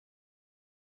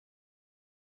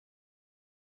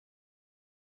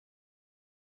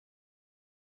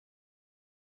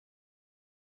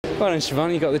Well done,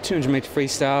 Siobhan. You got the 200 metre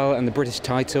freestyle and the British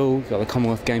title, got the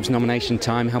Commonwealth Games nomination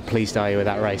time. How pleased are you with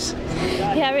that race?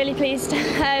 Yeah, really pleased.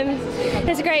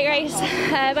 It's a great race.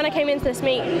 When I came into this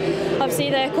meet,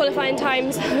 obviously the qualifying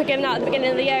times were given out at the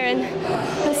beginning of the year, and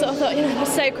I sort of thought, it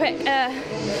was so quick.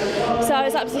 So I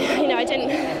was absolutely, I didn't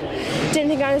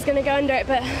think I was going to go under it,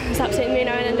 but I was absolutely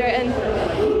I went under it,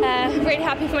 and really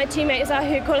happy for my teammates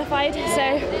who qualified.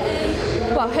 So.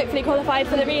 Well, hopefully qualified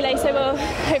for the relay, so we'll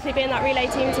hopefully be in that relay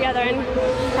team together and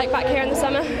back here in the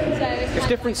summer. So. It's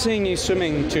different seeing you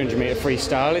swimming 200 metre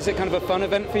freestyle. Is it kind of a fun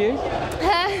event for you?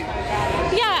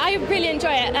 Yeah, I really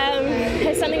enjoy it.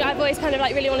 It's something I've always kind of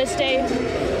really wanted to do.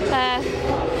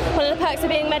 One of the perks of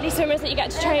being medley swimmer is that you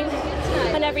get to train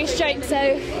on every stroke, so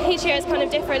each year is kind of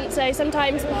different. So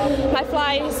sometimes my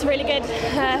fly is really good,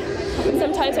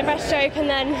 sometimes my breaststroke, and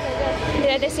then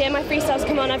this year my freestyles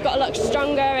come on, I've got a lot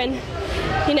stronger, and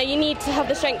you need to have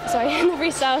the strength, in the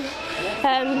freestyle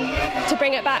to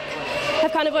bring it back.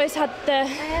 I've kind of always had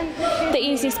the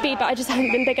easy speed, but I just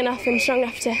haven't been big enough and strong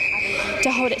enough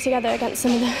to hold it together against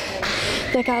some of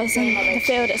the girls in the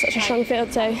field. It's such a strong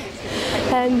field, so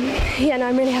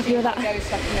I'm really happy with that.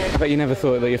 I bet you never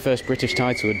thought that your first British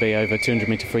title would be over 200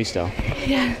 metre freestyle.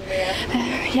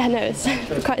 No, it's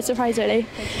quite a surprise really.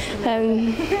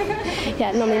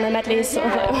 Normally my medley is sort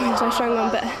of my strong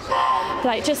one,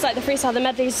 but just like the freestyle, the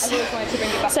medley's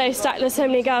so stacked with so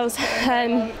many girls,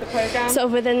 sort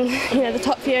of within the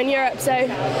top few in Europe. So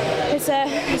it's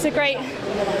a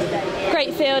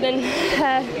great field, and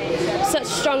such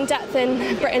strong depth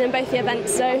in Britain in both the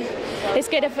events. So it's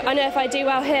good if I do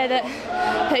well here, that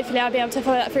hopefully I'll be able to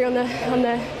follow that through on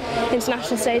the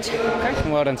international stage.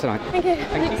 Okay. Well done tonight. Thank you.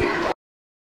 Thank you.